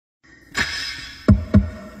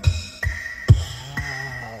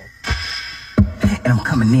and I'm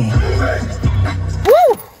coming in.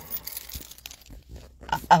 Woo!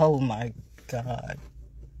 Oh my God.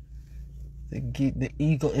 The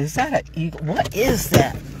eagle. Is that an eagle? What is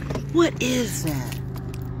that? What is that?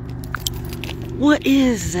 What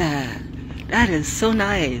is that? That is so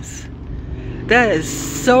nice. That is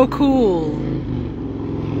so cool.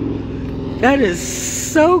 That is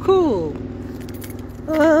so cool.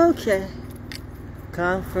 Okay.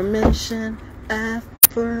 Confirmation, affirmation.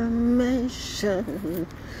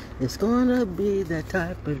 It's gonna be that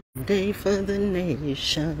type of day for the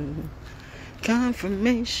nation.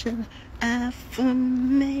 Confirmation, affirmation.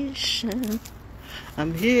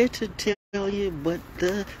 I'm here to tell you what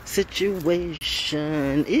the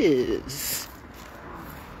situation is.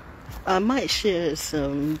 I might share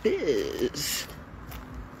some biz,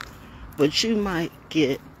 but you might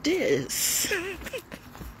get this.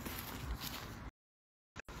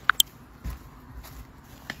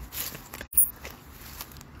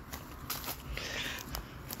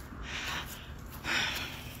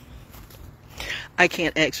 I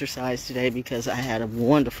can't exercise today because I had a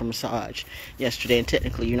wonderful massage yesterday, and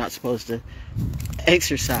technically you're not supposed to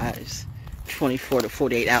exercise 24 to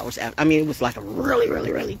 48 hours after. I mean, it was like a really,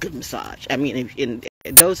 really, really good massage. I mean, in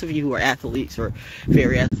those of you who are athletes or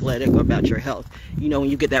very athletic or about your health, you know,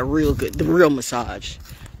 when you get that real good, the real massage,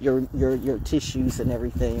 your tissues and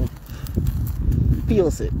everything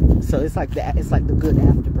feels it. So it's like that. It's like the good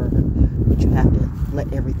afterburn, but you have to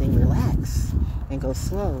let everything relax and go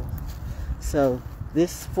slow. So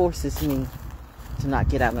this forces me to not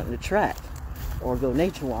get out on the track or go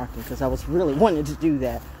nature walking, because I was really wanting to do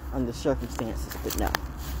that under circumstances, but no.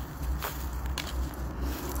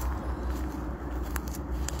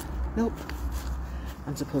 Nope.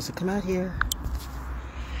 I'm supposed to come out here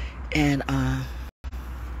and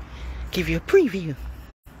give you a preview.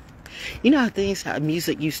 You know how things, how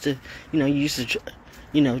music used to, you used to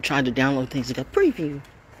try to download things and go preview,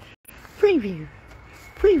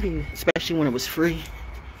 especially when it was free.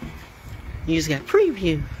 You just got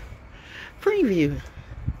preview.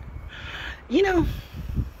 You know,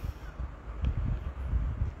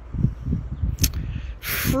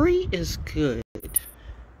 free is good,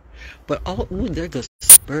 but there goes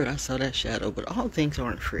the bird. I saw that shadow, but all things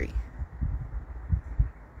aren't free.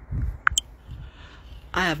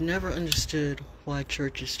 I have never understood why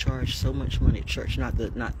churches charge so much money. Church, not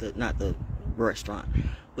the restaurant,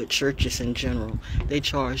 but churches in general. They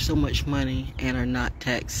charge so much money and are not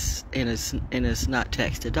tax, and it's not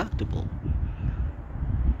tax deductible.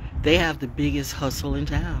 They have the biggest hustle in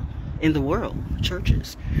town, in the world.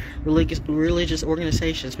 Churches, religious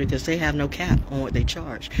organizations, because they have no cap on what they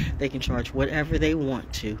charge. They can charge whatever they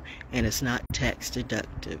want to, and it's not tax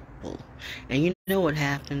deductible. And you know what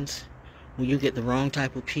happens when you get the wrong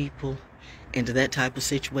type of people into that type of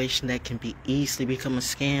situation that can be easily become a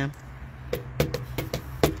scam?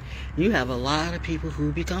 You have a lot of people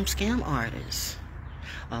who become scam artists.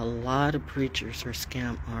 A lot of preachers are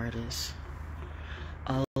scam artists.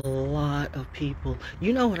 A lot of people.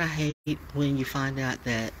 You know what I hate? When you find out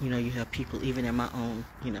that, you have people even in my own,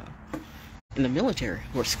 in the military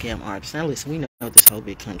who are scam artists. Now listen, we know this whole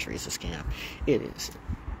big country is a scam. It is.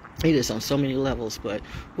 It is on so many levels, but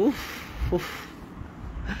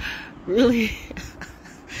really,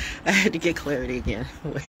 I had to get clarity again.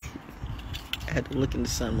 Wait. I had to look in the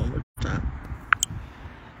sun one more time.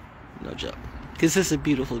 No joke. Because it's a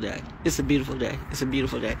beautiful day. It's a beautiful day. It's a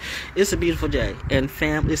beautiful day. It's a beautiful day. And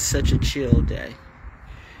fam, it's such a chill day.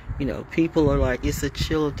 People are like, it's a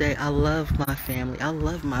chill day. I love my family. I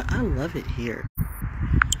love it here.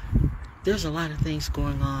 There's a lot of things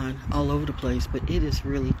going on all over the place, but it is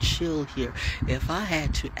really chill here. If I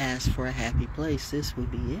had to ask for a happy place, this would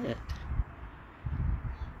be it.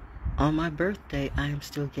 On my birthday, I am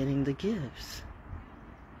still getting the gifts.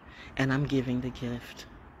 And I'm giving the gift.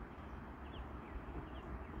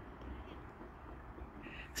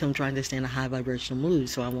 So I'm trying to stay in a high vibrational mood,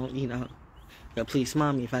 so I won't, please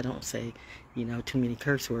mommy if I don't say, too many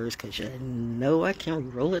curse words, because I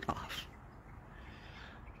can roll it off.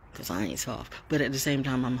 Because I ain't soft. But at the same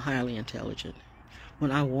time, I'm highly intelligent.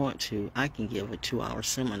 When I want to, I can give a 2-hour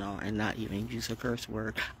seminar and not even use a curse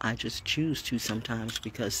word. I just choose to sometimes,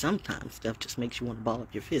 because sometimes stuff just makes you want to ball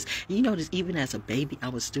up your fist. You notice, even as a baby, I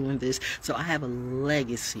was doing this. So I have a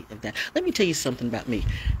legacy of that. Let me tell you something about me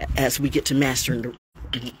as we get to mastering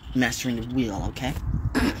the wheel, okay?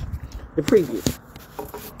 The preview.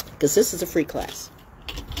 Because this is a free class.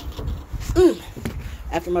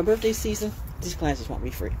 After my birthday season, these classes won't be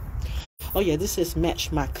free. Oh yeah, this is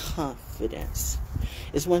Match My Confidence.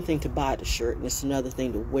 It's one thing to buy the shirt, and it's another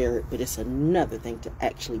thing to wear it, but it's another thing to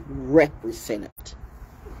actually represent it.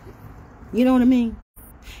 You know what I mean?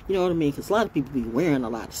 You know what I mean? Because a lot of people be wearing a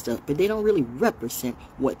lot of stuff, but they don't really represent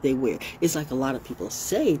what they wear. It's like a lot of people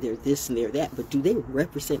say they're this and they're that, but do they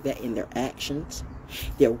represent that in their actions?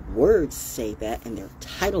 Their words say that, and their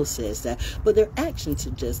title says that, but their actions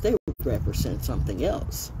suggest they represent something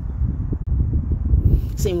else.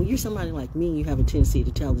 See, when you're somebody like me, you have a tendency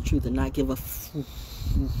to tell the truth and not give a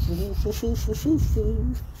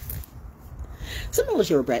some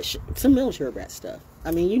military brat stuff.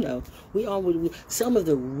 I mean, you know, some of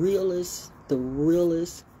the realest,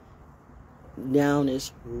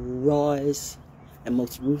 downest, rawest, and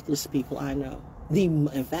most ruthless people I know. The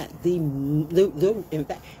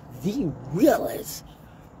realest,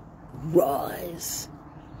 rawest,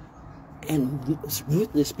 and most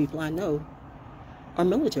ruthless people I know are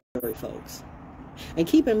military folks. And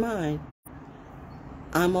keep in mind,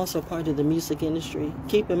 I'm also part of the music industry.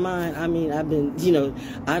 Keep in mind, I mean, I've been, you know,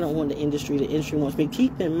 I don't want the industry wants me.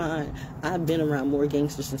 Keep in mind, I've been around more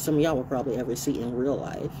gangsters than some of y'all will probably ever see in real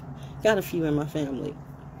life. Got a few in my family.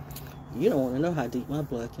 You don't want to know how deep my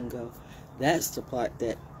blood can go. That's the part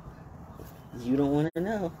that you don't want to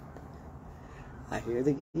know. I hear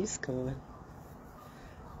the geese going.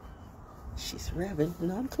 She's revving,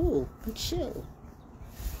 and I'm cool. I'm chill.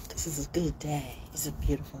 This is a good day. It's a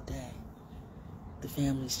beautiful day. The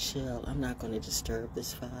family's chill. I'm not going to disturb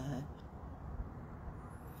this vibe.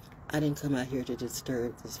 I didn't come out here to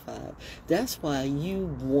disturb this vibe. That's why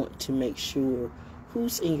you want to make sure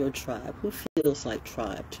who's in your tribe, who feels like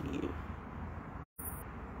tribe to you.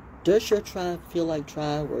 Does your tribe feel like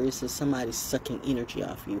tribe, or is it somebody sucking energy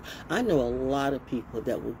off you? I know a lot of people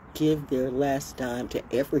that will give their last dime to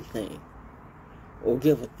everything, or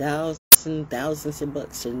give thousands of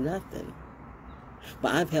bucks to nothing.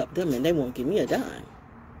 But I've helped them and they won't give me a dime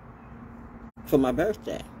for my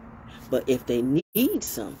birthday. But if they need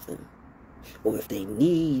something, or if they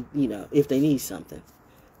need something,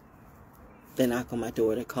 they knock on my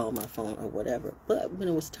door, they call my phone or whatever. But when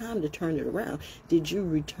it was time to turn it around, did you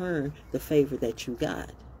return the favor that you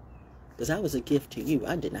got? Because I was a gift to you.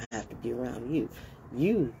 I did not have to be around you.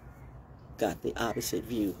 You got the opposite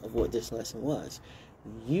view of what this lesson was.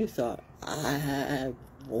 You thought I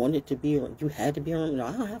wanted to be around, you had to be around. No,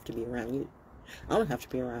 I don't have to be around you. I don't have to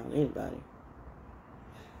be around anybody.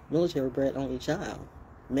 Military bred only child.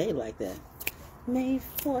 Made like that. Made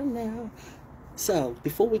for now. So,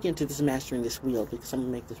 before we get into this mastering this wheel, because I'm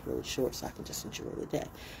going to make this really short so I can just enjoy the day.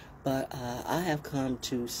 But I have come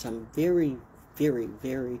to some very, very,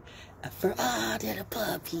 very... there's a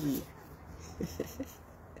puppy.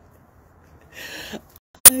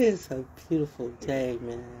 It's a beautiful day,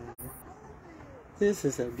 man. This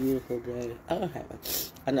is a beautiful day.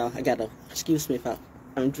 I know, I gotta, excuse me if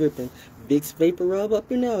I'm dripping. Big vapor rub up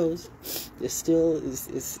your nose. There's still,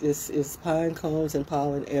 it's pine cones and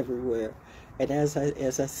pollen everywhere. And as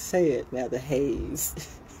I say it, now the haze.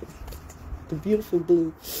 The beautiful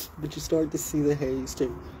blue, but you start to see the haze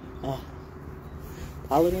too.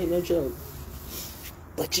 Pollen ain't no joke.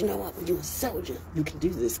 But you know what? When you're a soldier, you can do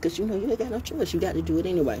this because you know you ain't got no choice. You got to do it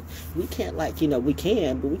anyway. We can't we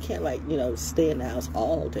can, but we can't stay in the house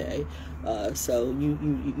all day. So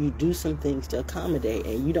you do some things to accommodate,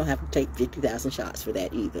 and you don't have to take 50,000 shots for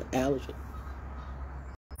that either. Allergy.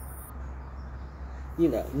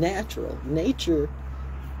 Nature.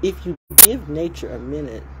 If you give nature a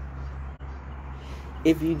minute,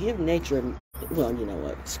 well, you know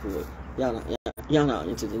what? Screw it. Y'all not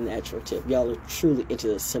into the natural tip. Y'all are truly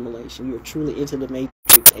into assimilation. You're truly into the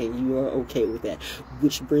matrix, and you are okay with that.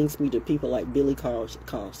 Which brings me to people like Billy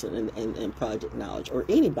Carlson and Project Knowledge, or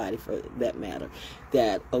anybody for that matter.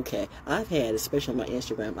 That, okay, I've had, especially on my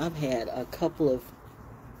Instagram, I've had a couple of...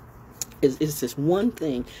 It's this one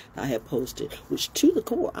thing I have posted, which to the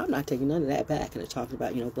core, I'm not taking none of that back. And it's talking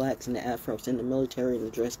about, blacks and the Afros in the military and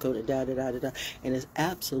the dress code and da-da-da-da-da. And it's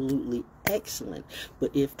absolutely excellent.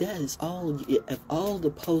 But if that is all, if all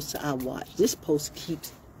the posts I watch, this post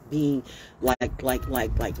keeps being like,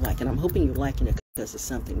 and I'm hoping you're liking it because it's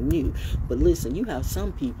something new. But listen, you have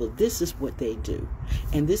some people, this is what they do.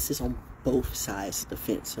 And this is on both sides of the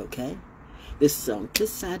fence, okay? This is on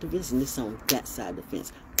this side of the fence and this is on that side of the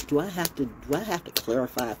fence. Do I have to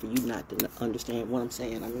clarify for you not to understand what I'm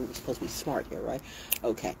saying? I mean, we're supposed to be smart here, right?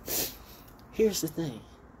 Okay. Here's the thing.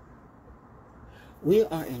 We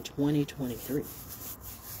are in 2023.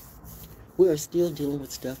 We are still dealing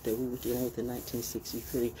with stuff that we were dealing with in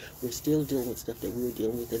 1963. We're still dealing with stuff that we were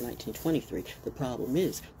dealing with in 1923. The problem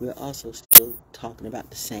is, we're also still talking about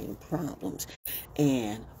the same problems.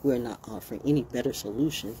 And we're not offering any better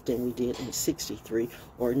solutions than we did in 63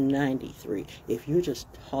 or 93. If you're just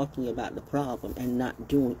talking about the problem and not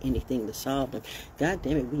doing anything to solve them, God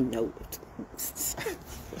damn it, we know it.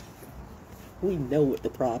 We know what the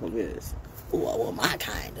problem is. Well, my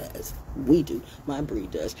kind does. We do. My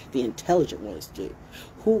breed does. The intelligent ones do.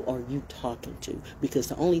 Who are you talking to? Because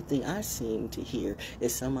the only thing I seem to hear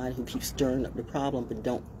is somebody who keeps stirring up the problem but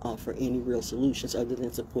don't offer any real solutions other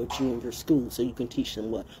than support you in your school so you can teach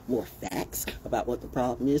them what? More facts about what the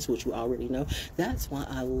problem is, which you already know. That's why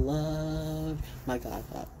I love my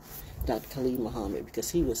godfather, Dr. Khalid Muhammad,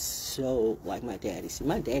 because he was so like my daddy. See,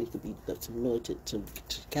 my daddy could be up to militant to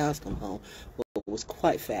cows come home, but was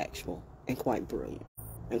quite factual and quite brilliant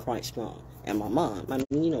and quite strong. And my mom, I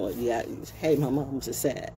mean, you know what, hey, my mom was a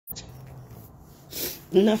Sag.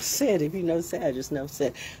 Enough said. If you know Sag, just enough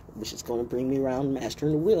said. Which is going to bring me around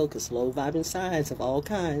mastering the wheel, because low vibing signs of all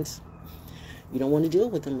kinds, you don't want to deal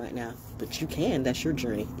with them right now, but you can. That's your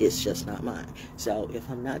journey. It's just not mine. So if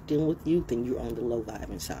I'm not dealing with you, then you're on the low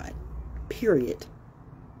vibing side. Period.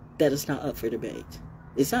 That is not up for debate.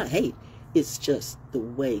 It's not hate. It's just the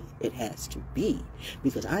way it has to be,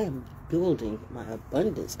 because I am building my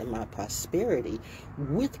abundance and my prosperity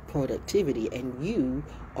with productivity, and you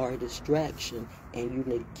are a distraction, and you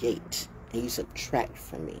negate and you subtract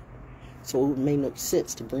from me. So it would make no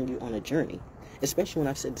sense to bring you on a journey, especially when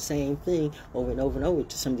I've said the same thing over and over and over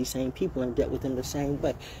to some of these same people and dealt with them the same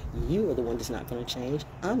way. You are the one that's not going to change.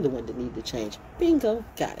 I'm the one that need to change. Bingo,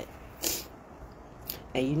 got it.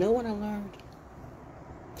 And you know what I learned?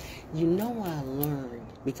 You know what I learned?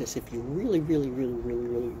 Because if you're really,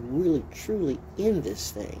 truly in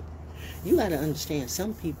this thing, you got to understand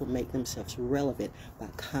some people make themselves relevant by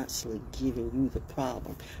constantly giving you the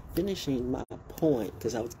problem. Finishing my point,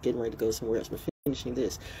 because I was getting ready to go somewhere else, but finishing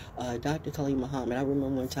this, Dr. Khalid Muhammad, I remember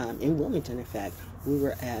one time in Wilmington, in fact, we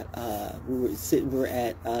were at one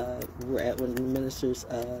of the ministers,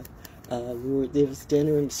 there was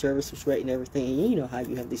dinner and the service was great and everything. And you know how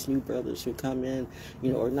you have these new brothers who come in,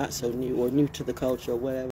 you know, or not so new, or new to the culture or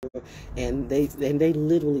whatever. And they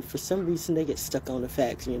literally, for some reason, they get stuck on the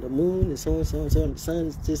facts. You know, the moon is so and so and so, and the sun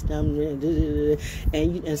is just down there,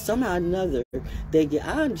 and somehow or another, they get.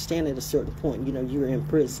 I understand at a certain point, you know, you're in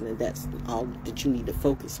prison, and that's all that you need to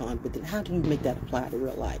focus on. But then, how do you make that apply to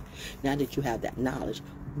real life? Now that you have that knowledge,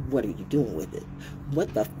 what are you doing with it?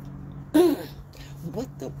 What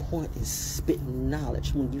the point is spitting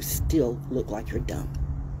knowledge when you still look like you're dumb?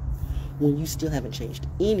 When you still haven't changed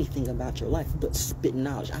anything about your life but spitting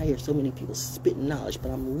knowledge. I hear so many people spitting knowledge,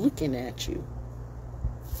 but I'm looking at you.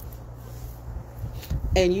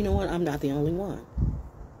 And you know what? I'm not the only one.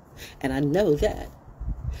 And I know that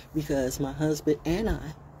because my husband and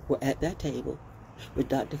I were at that table with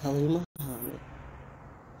Dr. Khalid Muhammad.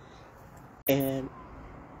 And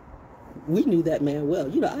we knew that man well.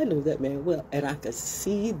 You know, I knew that man well. And I could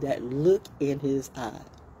see that look in his eye.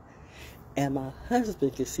 And my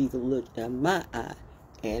husband could see the look in my eye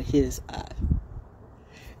and his eye.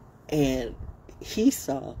 And he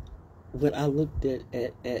saw when I looked at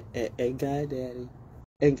God Daddy.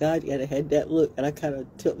 And God Daddy had that look. And I kind of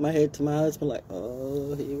tipped my head to my husband like,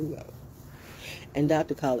 oh, here we go. And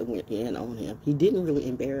Dr. Khalid went in on him. He didn't really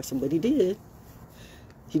embarrass him, but he did.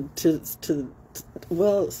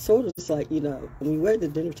 Well, sort of, it's like, you know, when we were at the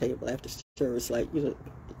dinner table after service, like, you know,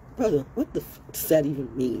 brother, what the does that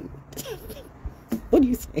even mean? What do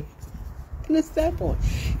you think? And it's that point.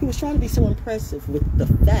 He was trying to be so impressive with the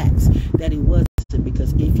facts that he wasn't,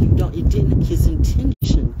 because if you don't, it didn't, his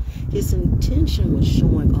intention was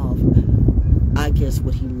showing off, I guess,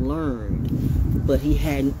 what he learned, but he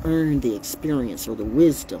hadn't earned the experience or the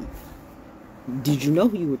wisdom. Did you know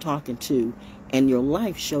who you were talking to? And your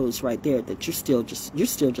life shows right there that you're still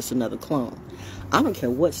just another clone. I don't care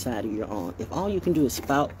what side you're on. If all you can do is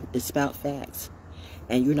spout facts,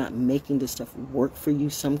 and you're not making this stuff work for you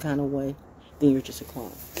some kind of way, then you're just a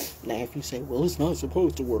clone. Now, if you say, well, it's not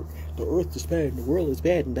supposed to work, the earth is bad, and the world is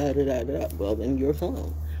bad, and da-da-da-da, well, then you're a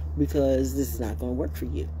clone, because this is not going to work for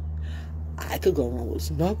you. I could go wrong. Well, it's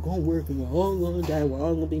not going to work, and we're all going to die, we're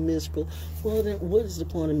all going to be miserable. Well, then what is the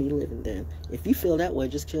point of me living then? If you feel that way,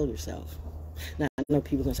 just kill yourself. Now, I know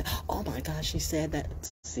people are going to say, oh my gosh, she said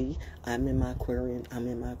that. See, I'm in my Aquarius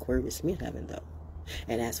midheaven, though.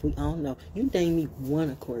 And as we all know, you name me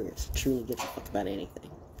one Aquarius truly gives a fuck about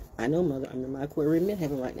anything. I know, mother, I'm in my Aquarius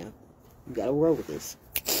midheaven right now. You got to roll with this.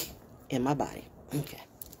 In my body. Okay.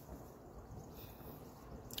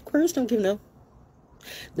 Aquarius don't give no.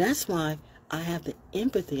 That's why I have the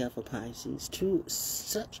empathy of a Pisces to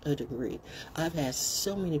such a degree. I've had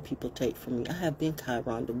so many people take from me. I have been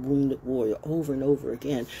Chiron, the wounded warrior, over and over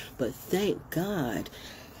again. But thank God,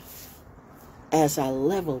 as I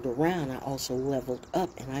leveled around, I also leveled up,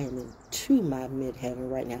 and I am into my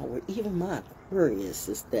midheaven right now, where even my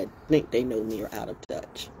Aquariuses that think they know me are out of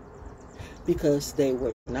touch. Because they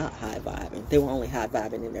were not high vibing. They were only high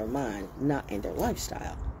vibing in their mind, not in their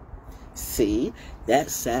lifestyle. See,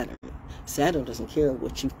 that's Saturn. Saturn doesn't care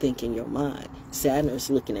what you think in your mind. Saturn is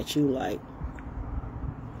looking at you like,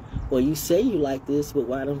 well, you say you like this, but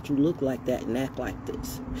why don't you look like that and act like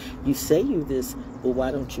this? You say you this, but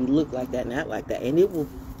why don't you look like that and act like that? And it will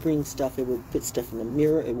bring stuff, it will put stuff in the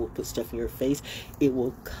mirror, it will put stuff in your face. It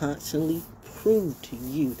will constantly prove to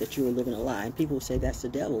you that you are living a lie. And people will say, that's the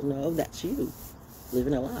devil. No, that's you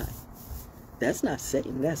living a lie. That's not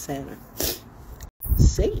Satan, that's Saturn.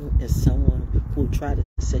 Satan is someone who will try to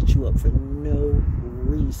set you up for no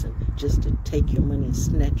reason, just to take your money and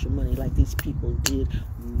snatch your money like these people did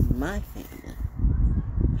my family.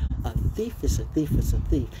 A thief is a thief is a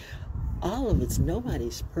thief. All of it's,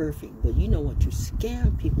 nobody's perfect, but you know what? You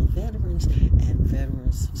scam people. Veterans and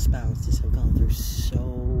veterans' spouses have gone through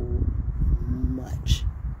so much.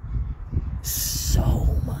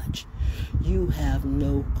 So much. You have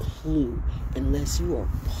no clue unless you are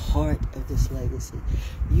part of this legacy.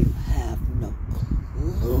 You have no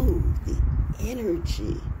clue the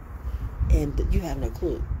energy, and you have no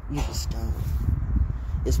clue. You just don't.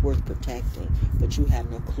 It's worth protecting, but you have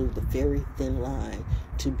no clue the very thin line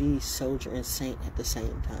to be soldier and saint at the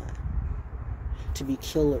same time, to be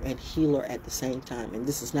killer and healer at the same time. And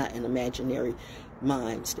this is not an imaginary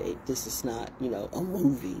mind state. This is not, a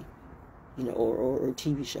movie, or a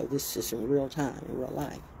TV show. This is in real time, in real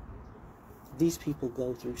life. These people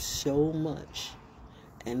go through so much,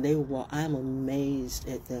 and I'm amazed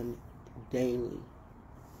at them daily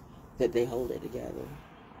that they hold it together.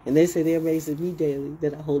 And they say they're amazed at me daily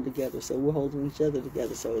that I hold together. So we're holding each other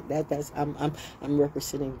together. So I'm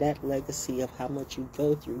representing that legacy of how much you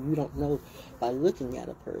go through. You don't know by looking at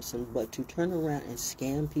a person, but to turn around and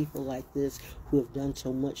scam people like this who have done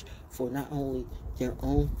so much for not only their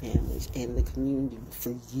own families and the community, but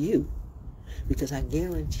for you. Because I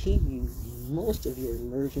guarantee you, most of your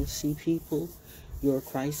emergency people, your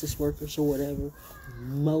crisis workers or whatever,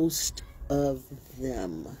 most of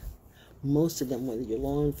them, whether you're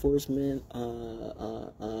law enforcement,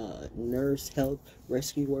 nurse, health,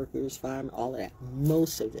 rescue workers, firemen, all of that,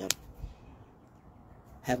 most of them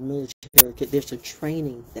have military. There's a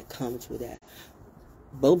training that comes with that.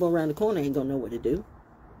 Bobo around the corner ain't gonna know what to do.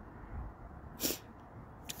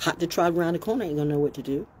 Hot to trot around the corner ain't gonna know what to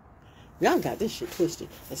do. Y'all got this shit twisted.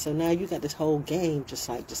 And so now you got this whole game just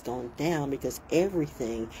going down because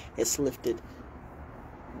everything is lifted.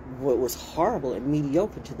 What was horrible and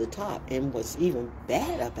mediocre to the top, and what's even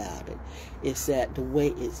bad about it is that the way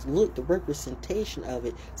it's looked, the representation of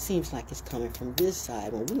it seems like it's coming from this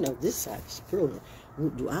side. When we know this side is brilliant.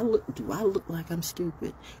 Do I look like I'm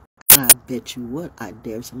stupid? I bet you what, I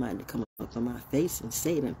dare somebody to come up on my face and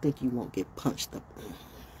say it and think you won't get punched up.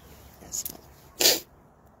 That's fine.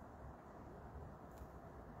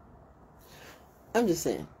 I'm just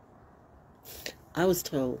saying. I was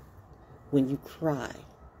told when you cry,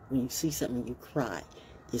 when you see something you cry,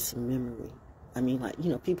 it's a memory. I mean,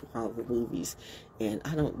 people cry over movies, and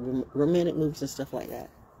I don't, romantic movies and stuff like that.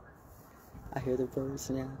 I hear the birds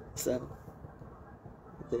now, so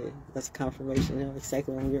that's a confirmation of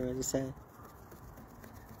exactly what I'm going to say.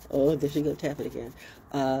 Oh, there she go, tap it again.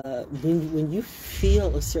 When you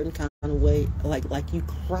feel a certain kind of way, like you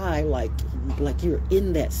cry, like you're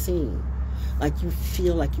in that scene, like you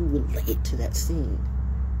feel like you relate to that scene.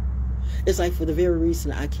 It's like, for the very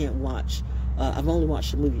reason I can't watch, I've only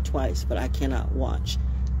watched the movie twice, but I cannot watch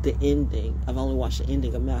the ending. I've only watched the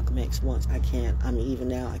ending of Malcolm X once. I can't, even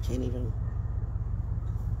now, I can't even.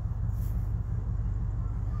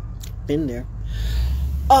 Been there.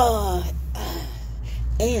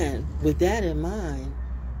 And with that in mind,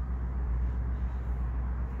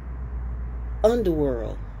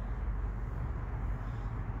 Underworld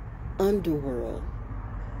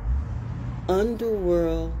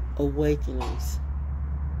Awakenings,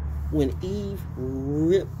 when Eve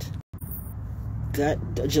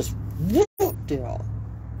just whooped it all.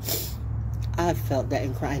 I felt that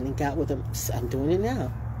and cried and got with them. I'm doing it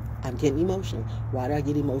now. I'm getting emotional. Why do I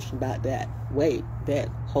get emotional about that? Wait,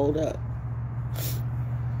 hold up.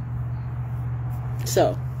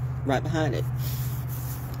 So, right behind it,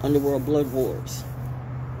 Underworld Blood Wars.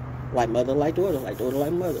 Like mother, like daughter, like daughter,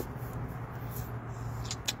 like mother.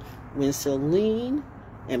 When Celine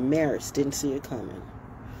and Maris didn't see it coming,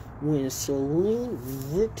 when Celine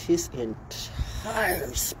ripped his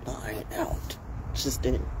entire spine out. Just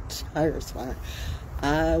the entire spine.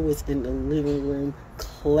 I was in the living room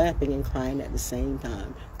clapping and crying at the same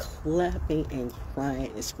time. Clapping and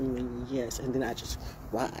crying and screaming yes. And then I just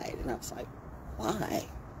cried. And I was like, why?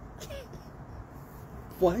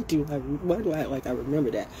 Why do I act like I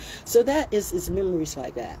remember that? So that is memories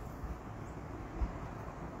like that.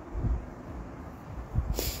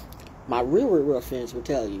 My real friends will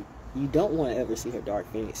tell you, you don't want to ever see her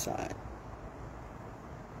dark Phoenix side.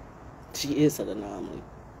 She is an anomaly.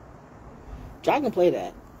 Y'all can play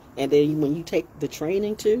that. And then when you take the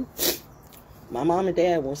training too, my mom and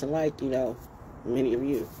dad wasn't like, many of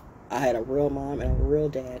you. I had a real mom and a real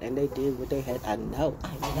dad, and they did what they had. I know.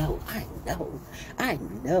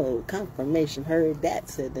 Confirmation heard that,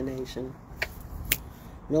 said the nation.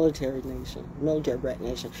 Military nation, military brat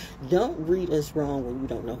nation. Don't read us wrong when you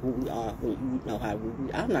don't know who we are, when you know how we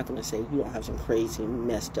read. I'm not going to say you don't have some crazy,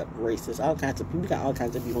 messed up racists. All kinds of people. You got all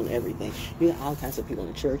kinds of people in everything. You got all kinds of people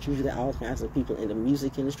in church. You got all kinds of people in the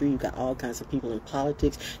music industry. You got all kinds of people in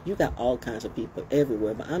politics. You got all kinds of people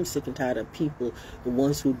everywhere. But I'm sick and tired of people, the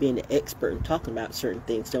ones who've been the expert and talking about certain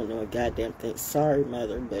things, don't know a goddamn thing. Sorry,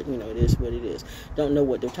 mother, but it is what it is. Don't know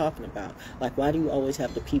what they're talking about. Like, why do you always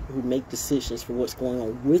have the people who make decisions for what's going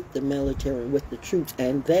on with the military and with the troops,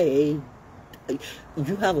 and you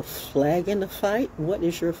have a flag in the fight? What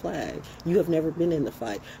is your flag? You have never been in the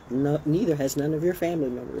fight. No, neither has none of your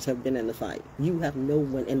family members have been in the fight. You have no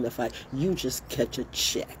one in the fight. You just catch a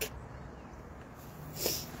check.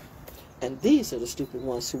 And these are the stupid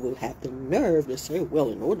ones who will have the nerve to say, well,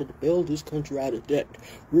 in order to bail this country out of debt,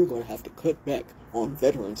 we're going to have to cut back on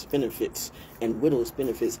veterans' benefits and widows'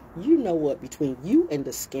 benefits. You know what? Between you and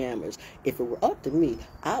the scammers, if it were up to me,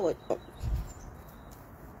 I would...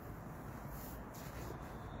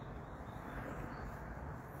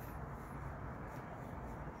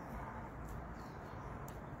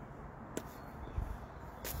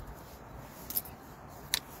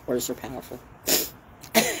 Words are powerful.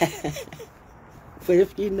 But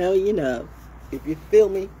if you know, you know. If you feel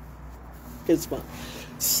me, it's fun.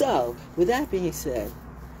 So, with that being said,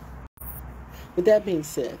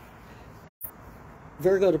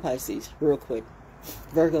 Virgo to Pisces, real quick.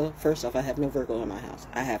 Virgo, first off, I have no Virgo in my house.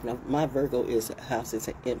 My Virgo house is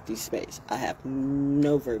an empty space. I have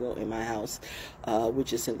no Virgo in my house,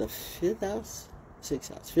 which is in the 5th house.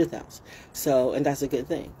 6th house, 5th house. So, and that's a good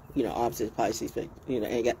thing. Opposite Pisces, but,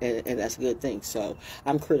 and that's a good thing. So,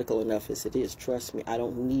 I'm critical enough as it is. Trust me, I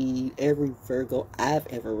don't need every Virgo I've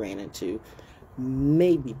ever ran into,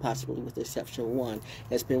 maybe possibly with the exception of one,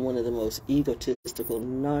 has been one of the most egotistical,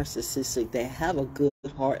 narcissistic. They have a good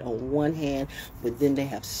heart on one hand, but then they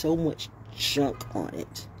have so much junk on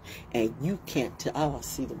it. And you can't tell. Oh, I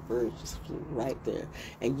see the bird just flew right there.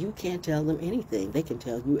 And you can't tell them anything. They can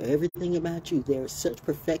tell you everything about you. They're such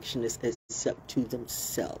perfectionists except to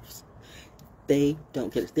themselves. They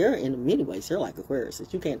don't get it. They're, in many ways, they're like Aquarius.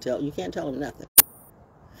 You can't tell them nothing.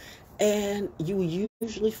 And you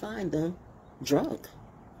usually find them drunk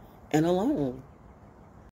and alone,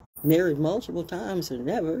 married multiple times or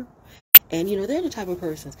never. And, they're the type of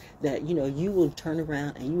persons that, you will turn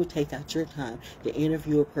around and you will take out your time to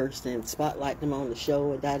interview a person, spotlight them on the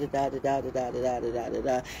show, and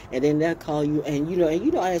da-da-da-da-da-da-da-da-da-da-da-da. And then they'll call you, and,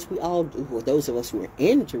 as we all do, well, those of us who are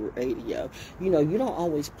into radio, you don't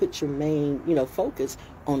always put your main, focus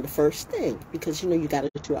on the first thing because, you got a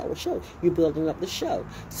 2-hour show. You're building up the show.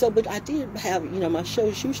 So, but I did have, my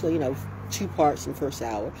shows usually, 2 parts in the first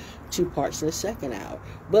hour, 2 parts in the second hour.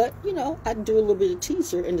 But, I do a little bit of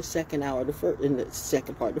teaser in the second hour, in the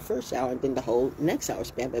second part of the first hour, and then the whole next hour,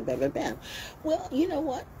 bam, bam, bam, bam, bam. Well, you know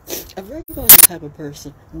what? A Virgo is the type of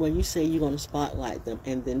person where you say you're going to spotlight them,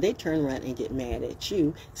 and then they turn around and get mad at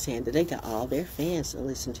you, saying that they got all their fans to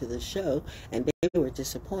listen to the show, and they were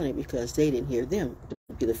disappointed because they didn't hear them to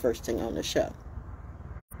be the first thing on the show.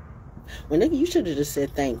 When you should have just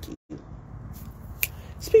said thank you.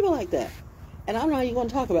 It's people like that. And I'm not even going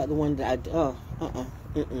to talk about the one that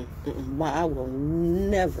why I will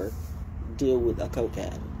never deal with a coke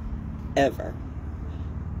addict. Ever.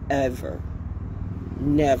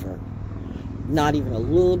 Never. Not even a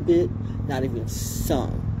little bit, not even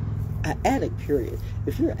some. An addict, period.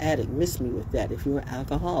 If you're an addict, miss me with that. If you're an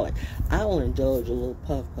alcoholic, I will indulge a little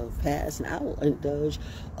puff pass, and I will indulge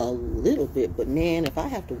a little bit. But man, if I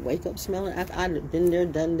have to wake up smelling, I've been there,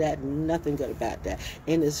 done that, nothing good about that.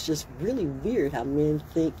 And it's just really weird how men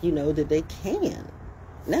think, that they can.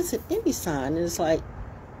 And that's an any sign, and it's like,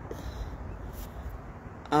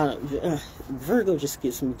 Virgo just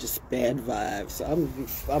gives me just bad vibes. So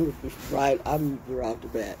I'm you're off the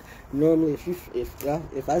bat. Normally,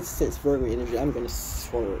 if I sense Virgo energy, I'm gonna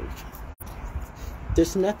swerve.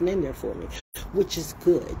 There's nothing in there for me, which is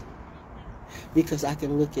good, because I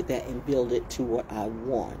can look at that and build it to what I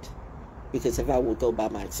want. Because if I would go by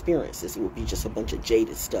my experiences, it would be just a bunch of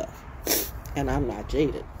jaded stuff, and I'm not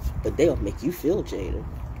jaded, but they'll make you feel jaded.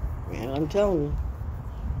 Man, I'm telling you,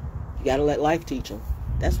 you gotta let life teach them.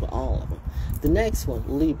 That's what all of them. The next one,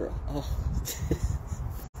 Libra. Oh,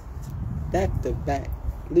 back to back.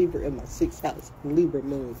 Libra in my 6th house. Libra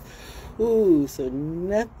moon. Ooh, so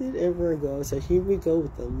nothing ever goes. So here we go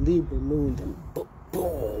with the Libra moon. Then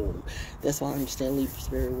boom. That's why I understand Libras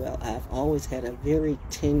very well. I've always had a very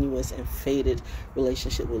tenuous and faded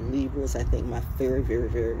relationship with Libras. I think my very, very,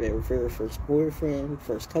 very, very, very first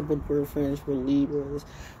couple of boyfriends were Libras.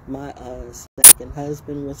 My second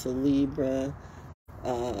husband was a Libra.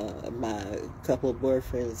 My couple of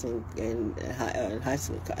boyfriends in high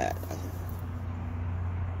school.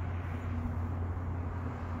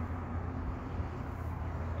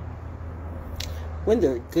 When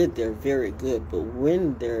they're good, they're very good. But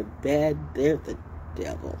when they're bad, they're the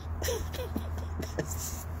devil.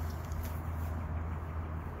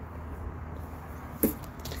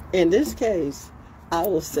 In this case, I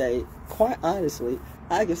will say, quite honestly,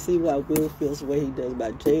 I can see why Will feels the way he does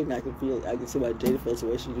about Jade, and I can see why Jade feels the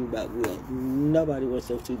way she do about Will. Nobody wants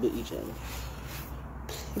those two but each other.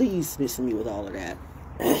 Please miss me with all of that.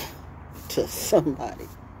 To somebody,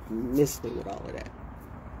 miss me with all of that.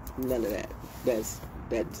 None of that.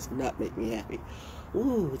 That does not make me happy.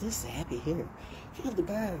 Ooh, this is happy here. Feel the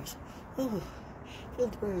birds. Ooh, feel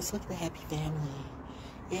the birds. Look at the happy family.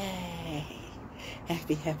 Yay.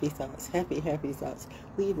 Happy, happy thoughts. Happy, happy thoughts.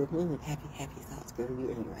 Libra moon, happy, happy thoughts. Girl,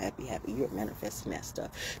 you're happy. You're manifesting that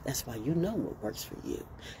stuff. That's why you know what works for you.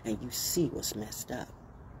 And you see what's messed up.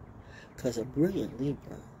 Because a brilliant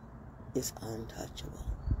Libra is untouchable.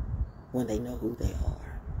 When they know who they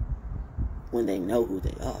are. When they know who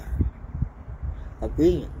they are. A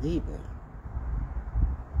brilliant Libra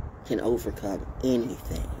can overcome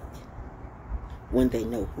anything when they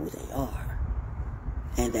know who they are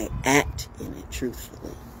and they act in it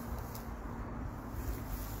truthfully.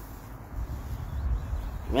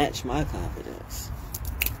 Match my confidence.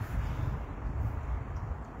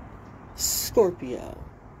 Scorpio.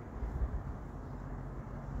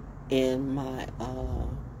 In my,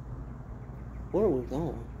 where are we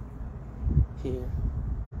going here?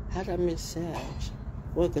 How did I miss Sag?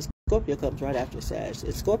 Well, because Scorpio comes right after Sag.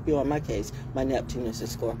 It's Scorpio in my case. My Neptune is in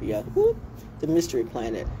Scorpio. Whoop, the mystery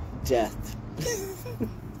planet, death.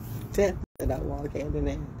 Death and I walk hand in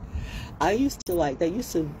hand. That used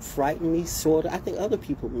to frighten me, sort of. I think other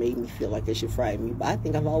people made me feel like it should frighten me, but I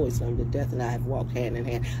think I've always known that death and I have walked hand in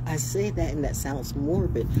hand. I say that and that sounds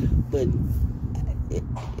morbid, but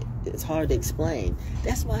it's hard to explain.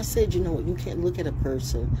 That's why I said, you can't look at a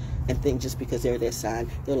person and think just because they're their sign,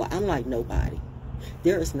 they're like, I'm like nobody.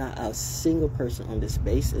 There is not a single person on this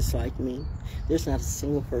basis like me. There's not a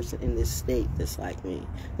single person in this state that's like me.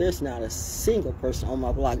 There's not a single person on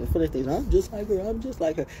my block. And for the things, I'm just like her, I'm just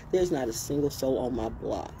like her. There's not a single soul on my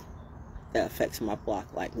block that affects my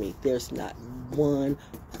block like me. There's not one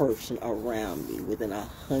person around me within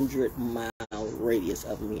 100-mile radius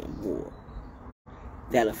of me and more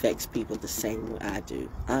that affects people the same way I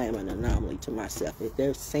do. I am an anomaly to myself. If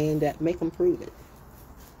they're saying that, make them prove it.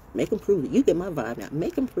 Make them prove it. You get my vibe now.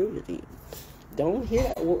 Make them prove it to you. Don't hear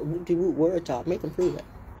that word talk. Make them prove it.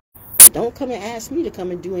 Don't come and ask me to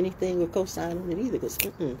come and do anything or co-sign on it either, because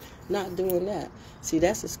not doing that. See,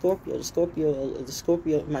 that's the Scorpio. The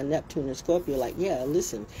Scorpio, my Neptune and Scorpio, like, yeah,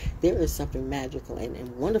 listen, there is something magical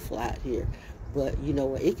and wonderful out here. But you know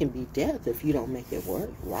what? It can be death if you don't make it work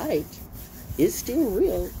right. It's still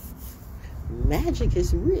real. Magic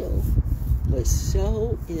is real. But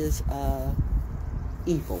so is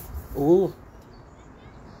evil. Ooh.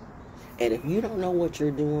 And if you don't know what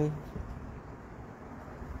you're doing,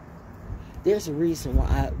 there's a reason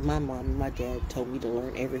why my mom and my dad told me to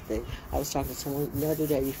learn everything. I was talking to someone the other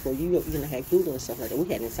day before you had Google and stuff like that.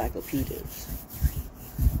 We had encyclopedias.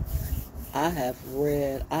 I have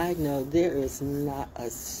read, I know there is not a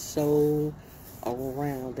soul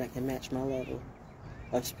around that can match my level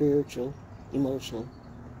of spiritual, emotional,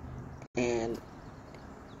 and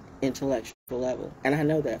intellectual level. And I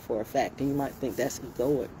know that for a fact. And you might think that's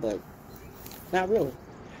egoic, but not really.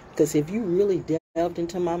 Because if you really delved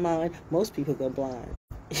into my mind, most people go blind.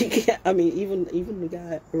 He can't. I mean, even the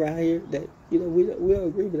guy around here that we don't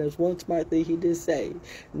agree, but there's one smart thing he did say.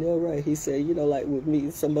 Right? He said, like with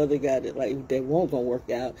me, some other guy that like they won't gonna work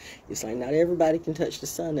out. It's like not everybody can touch the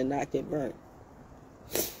sun and not get burnt.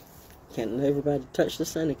 Can't everybody touch the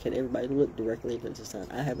sun, and can everybody look directly into the sun?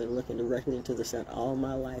 I have been looking directly into the sun all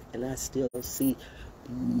my life, and I still see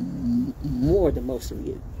more than most of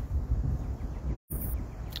you.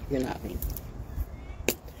 You're not me.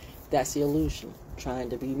 That's the illusion. Trying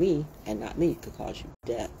to be me and not me could cause you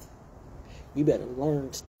death. You better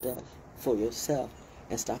learn stuff for yourself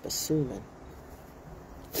and stop assuming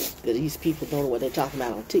that these people don't know what they're talking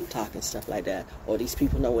about on TikTok and stuff like that, or these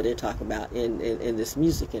people know what they're talking about in this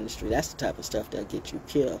music industry. That's the type of stuff that'll get you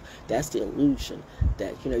killed. That's the illusion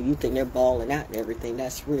that you think they're balling out and everything.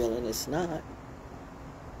 That's real, and it's not.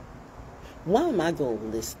 Why am I going to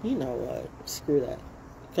listen? You know what? Screw that.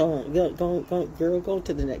 Go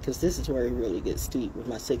to the net, because this is where it really gets steep. With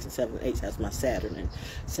my 6 and 7 and 8, that's my Saturn and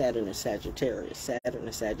Sagittarius. Saturn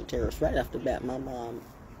and Sagittarius. Right off the bat, my mom,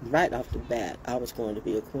 right off the bat, I was going to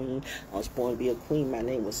be a queen. I was born to be a queen. My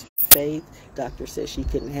name was Faith. Doctor said she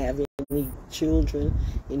couldn't have any children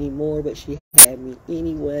anymore, but she had me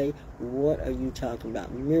anyway. What are you talking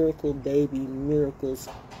about? Miracle baby, miracles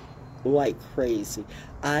like crazy.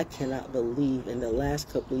 I cannot believe in the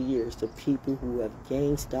last couple of years the people who have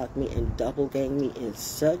gang stalked me and double ganged me in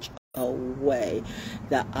such a way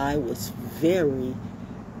that I was very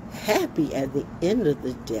happy at the end of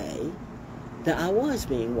the day that I was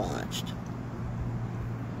being watched.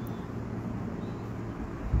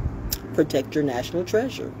 Protect your national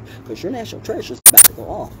treasure, because your national treasure is about to go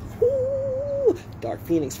off. Woo! Dark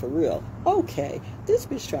Phoenix for real. Okay, this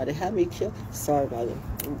bitch tried to have me kill. Sorry, mother.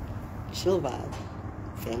 Chill vibe.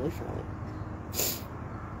 Family friendly.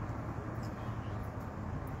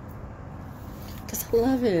 Because I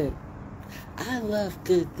love it. I love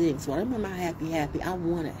good things. When I'm in my happy, I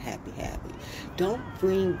want it happy. Don't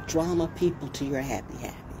bring drama people to your happy.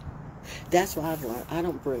 That's what I've learned. I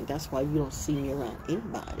don't bring. That's why you don't see me around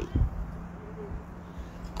anybody.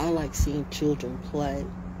 I like seeing children play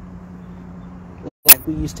like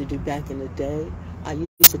we used to do back in the day. I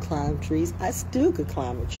used to climb trees. I still could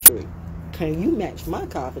climb a tree. Can you match my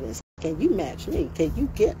confidence? Can you match me? Can you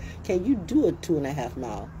do a 2.5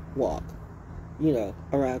 mile walk,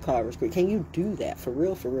 around Carver's Creek? Can you do that for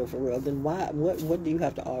real? Then what do you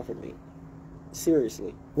have to offer me?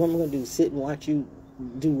 Seriously, what am I going to do? Sit and watch you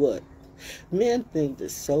do what? Men think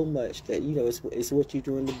this so much that, it's what you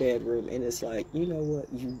do in the bedroom, and it's like, what?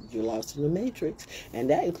 You're lost in the matrix. And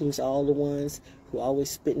that includes all the ones who always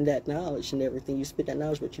spitting that knowledge and everything. You spit that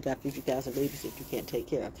knowledge, but you got 50,000 babies that you can't take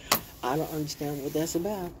care of. I don't understand what that's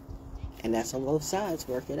about. And that's on both sides.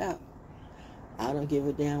 Work it out. I don't give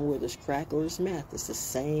a damn whether it's crack or it's math. It's the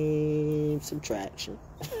same subtraction.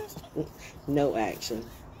 No action.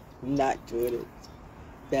 Not doing it.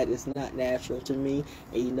 That is not natural to me,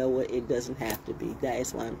 and you know what? It doesn't have to be. That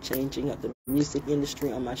is why I'm changing up the music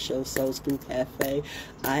industry on my show, Soul School Cafe.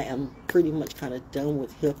 I am pretty much kind of done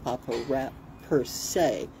with hip-hop or rap per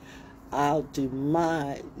se. I'll do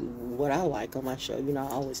what I like on my show. I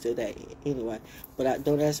always do that anyway. But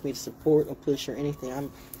don't ask me to support or push or anything.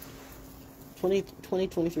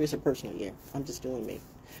 2023 is a personal year. I'm just doing me.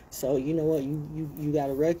 So you know what, you got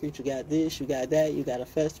a record, you got this, you got that, you got a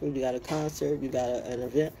festival, you got a concert, you got an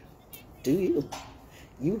event. Do you?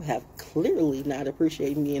 You have clearly not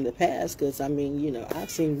appreciated me in the past, because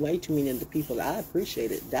I've seen way too many of the people that I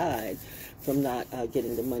appreciated died from not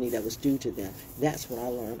getting the money that was due to them. That's what I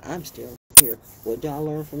learned. I'm still here. What do I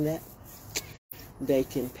learn from that? They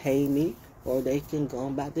can pay me, or they can go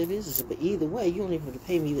about their business. But either way, you don't even have to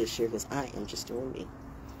pay me this year, because I am just doing me.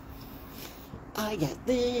 I got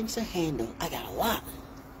things to handle. I got a lot.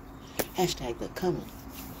 Hashtag they're coming.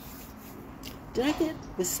 Did I get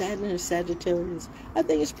the Saturn or Sagittarius? I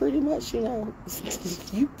think it's pretty much, you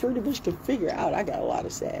pretty much can figure out I got a lot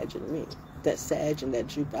of Sag in me. That Sag and that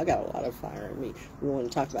Jupiter, I got a lot of fire in me. We want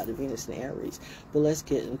to talk about the Venus and Aries. But let's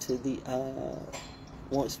get into the,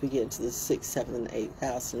 once we get into the 6th, 7th, and 8th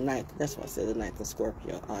house, and 9th, that's why I said the 9th in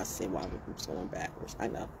Scorpio. I see why I'm going backwards. I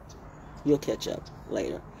know. You'll catch up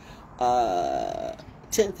later.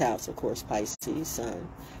 10th house, of course, Pisces, Sun,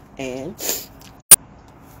 and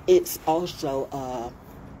it's also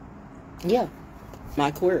my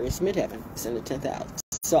Aquarius midheaven is in the 10th house.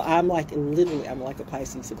 So I'm like a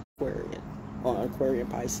Pisces Aquarian, on Aquarian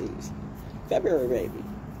Pisces. February, baby.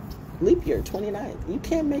 Leap year, 29th. You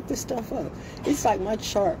can't make this stuff up. It's like my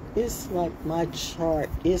chart. It's like my chart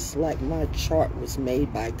was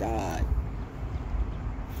made by God.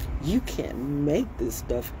 You can't make this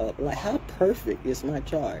stuff up. Like, how perfect is my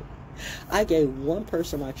chart? I gave one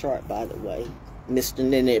person my chart, by the way, Mr.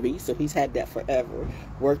 Ninibby, so he's had that forever.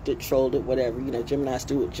 Worked it, trolled it, whatever. You know, Geminis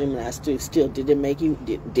do what Geminis do. Still, did it make you?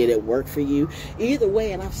 Did it work for you? Either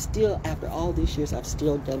way, and I've still, after all these years, I've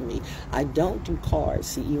still done me. I don't do cards.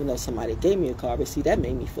 See, even though somebody gave me a card, but see, that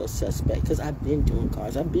made me feel suspect because I've been doing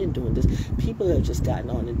cards. I've been doing this. People have just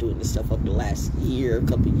gotten on and doing this stuff over the last year, a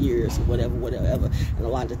couple of years, or whatever. And a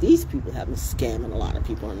lot of these people have been scamming a lot of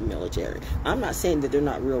people in the military. I'm not saying that they're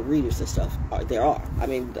not real readers and stuff. There are. I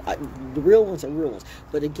mean, the real ones are real ones.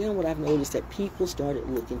 But again, what I've noticed that people started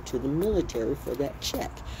looking to the military for that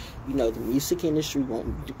check. You know, the music industry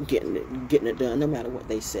won't getting it done no matter what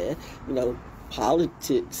they said. You know,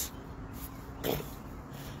 politics,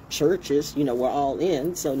 churches, you know, we're all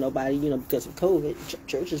in, so nobody, you know, because of COVID,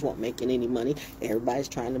 churches weren't making any money. Everybody's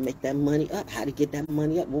trying to make that money up. How to get that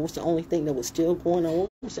money up? What was the only thing that was still going on? What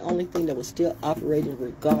was the only thing that was still operating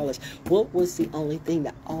regardless? What was the only thing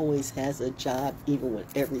that always has a job even when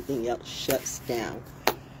everything else shuts down?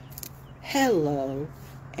 Hello,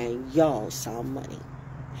 and y'all saw money.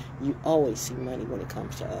 You always see money when it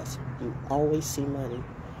comes to us. You always see money.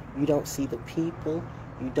 You don't see the people.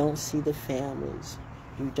 You don't see the families.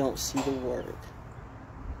 You don't see the work.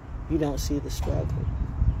 You don't see the struggle.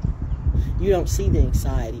 You don't see the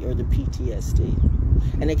anxiety or the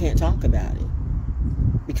PTSD. And they can't talk about it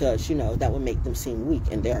because, you know, that would make them seem weak.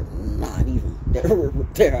 And they're not even.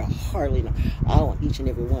 They're hardly not. I want each and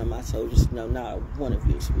every one of my soldiers to know not one of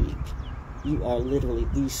you is weak. You are literally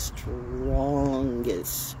the strongest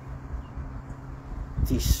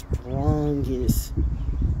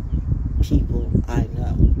people I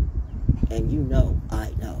know. And you know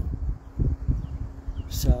I know.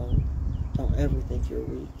 So don't ever think you're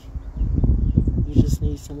weak. You just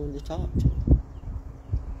need someone to talk to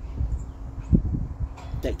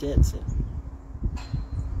that gets it.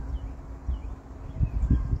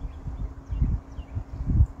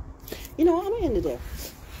 You know, I'm gonna end it there.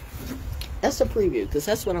 That's a preview, because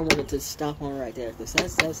that's what I wanted to stop on right there. Because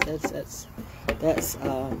that's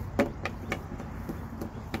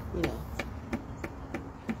you know,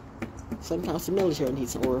 sometimes the military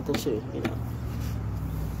needs an oracle too, you know.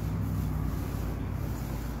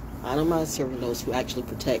 I don't mind serving those who actually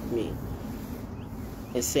protect me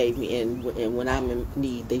and save me, and when I'm in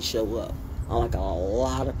need, they show up. Unlike a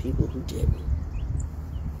lot of people who didn't.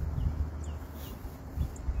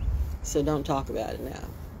 So don't talk about it now.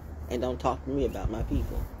 And don't talk to me about my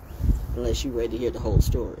people unless you're ready to hear the whole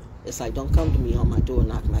story. It's like, don't come to me on my door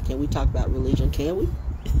knocking. Can we talk about religion? Can we?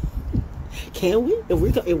 Can we? If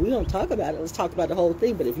we don't talk about it, let's talk about the whole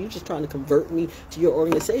thing. But if you're just trying to convert me to your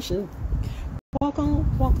organization, walk on.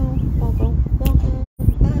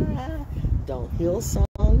 Don't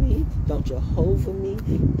Hillsong me. Don't Jehovah me.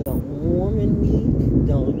 Don't Mormon me.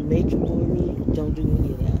 Don't Major Boy me. Don't do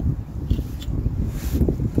any of that.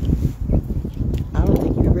 I don't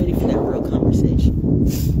think you're ready for that real conversation.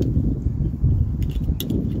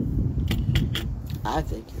 I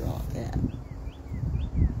think you're all that.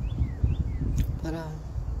 But I'm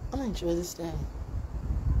gonna enjoy this day.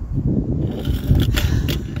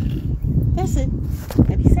 That's it.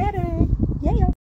 Happy Saturday.